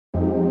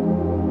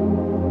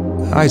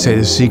I'd say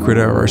the secret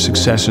of our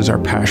success is our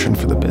passion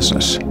for the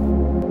business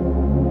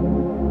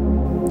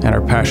and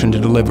our passion to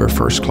deliver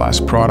first-class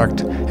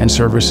product and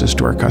services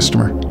to our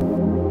customer.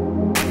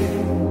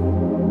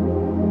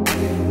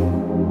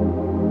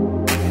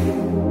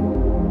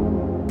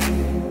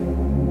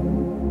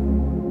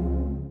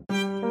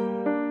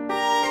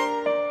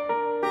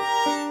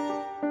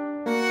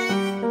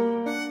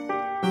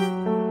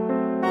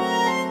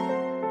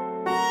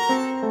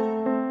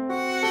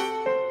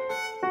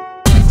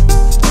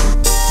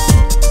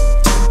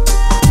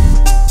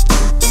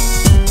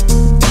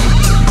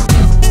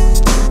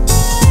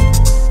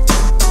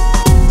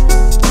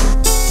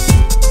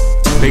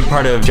 A big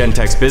part of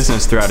Gentec's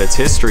business throughout its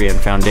history and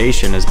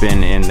foundation has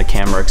been in the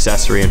camera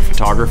accessory and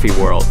photography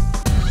world.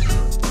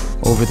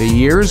 Over the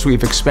years,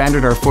 we've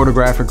expanded our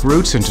photographic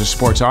roots into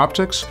sports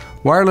optics,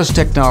 wireless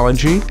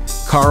technology,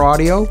 car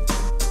audio,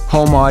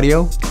 home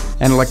audio,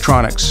 and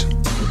electronics.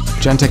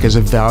 Gentec is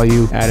a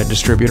value-added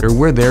distributor.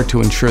 We're there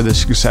to ensure the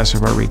success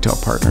of our retail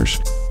partners,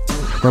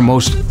 where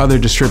most other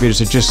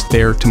distributors are just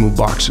there to move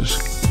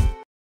boxes.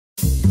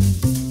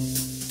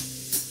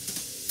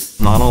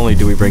 Not only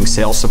do we bring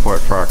sales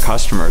support for our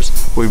customers,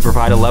 we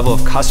provide a level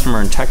of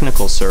customer and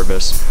technical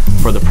service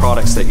for the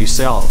products that you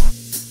sell.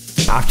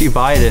 After you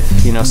buy it,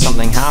 if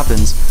something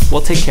happens,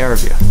 we'll take care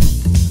of you.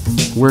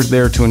 We're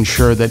there to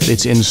ensure that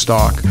it's in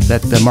stock,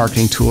 that the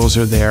marketing tools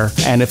are there,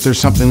 and if there's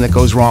something that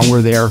goes wrong,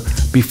 we're there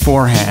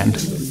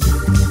beforehand.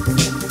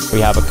 We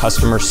have a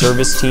customer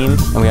service team,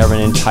 and we have an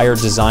entire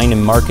design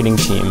and marketing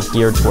team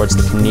geared towards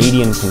the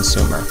Canadian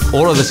consumer.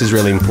 All of this is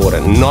really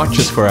important, not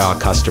just for our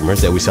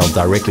customers that we sell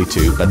directly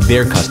to, but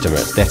their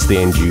customers, that's the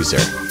end user.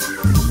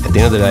 At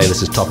the end of the day,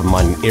 this is top of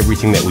mind in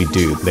everything that we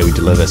do, that we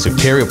deliver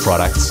superior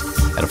products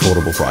at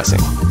affordable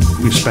pricing.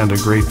 We spend a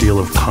great deal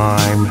of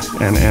time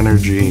and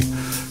energy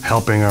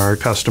helping our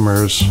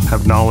customers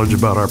have knowledge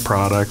about our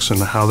products and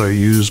how they're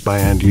used by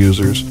end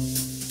users.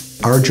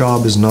 Our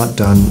job is not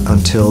done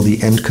until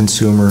the end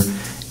consumer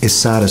is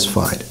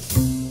satisfied.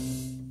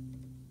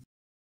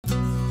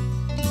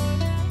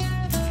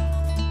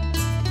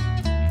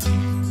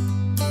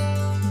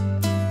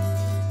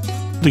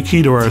 The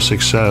key to our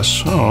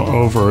success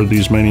over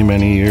these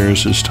many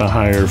years is to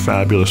hire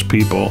fabulous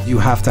people. You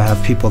have to have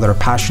people that are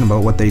passionate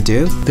about what they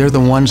do. They're the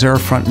ones that are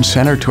front and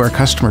center to our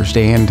customers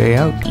day in, day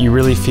out. You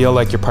really feel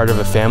like you're part of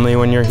a family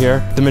when you're here.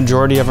 The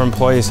majority of our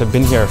employees have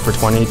been here for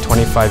 20,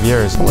 25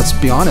 years. Well, let's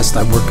be honest,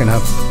 I work in a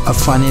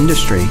fun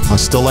industry. I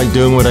still like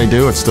doing what I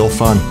do, it's still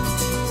fun.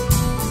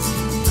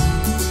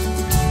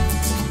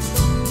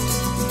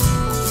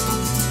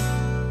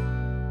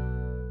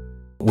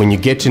 When you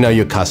get to know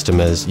your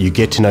customers, you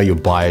get to know your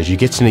buyers, you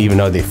get to even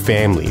know their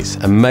families,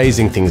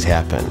 amazing things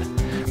happen.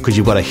 Because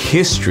you've got a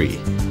history,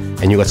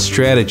 and you've got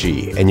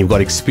strategy, and you've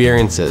got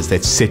experiences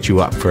that set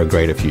you up for a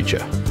greater future.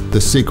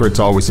 The secret's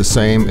always the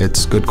same.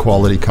 It's good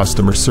quality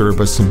customer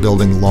service and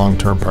building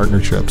long-term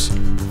partnerships.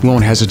 We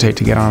won't hesitate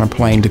to get on a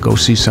plane to go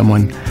see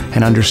someone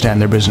and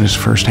understand their business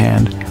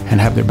firsthand and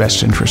have their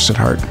best interests at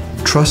heart.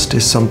 Trust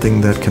is something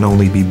that can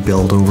only be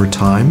built over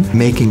time,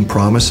 making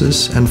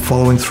promises and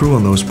following through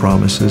on those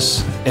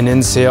promises. And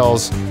in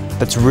sales,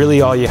 that's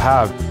really all you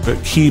have. A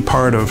key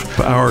part of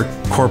our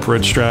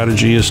corporate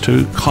strategy is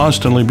to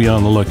constantly be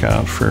on the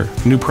lookout for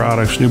new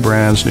products, new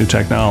brands, new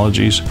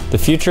technologies. The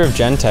future of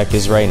Gentec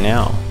is right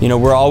now.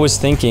 We're always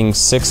thinking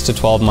 6 to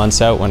 12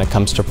 months out when it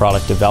comes to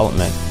product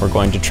development. We're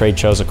going to trade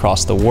shows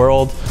across the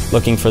world,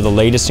 looking for the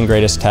latest and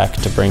greatest tech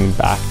to bring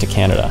back to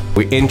Canada.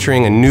 We're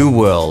entering a new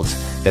world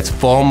that's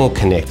far more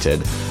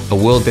connected, a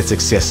world that's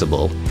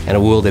accessible, and a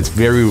world that's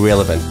very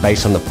relevant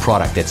based on the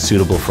product that's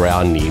suitable for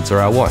our needs or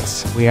our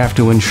wants. We have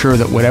to ensure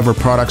that whatever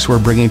products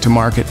we're bringing to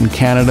market in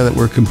Canada, that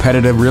we're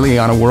competitive really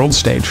on a world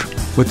stage.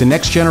 With the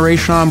next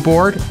generation on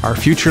board, our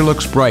future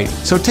looks bright.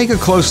 So take a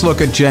close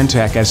look at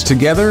Gentec as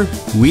together,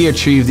 we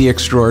achieve the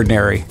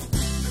extraordinary.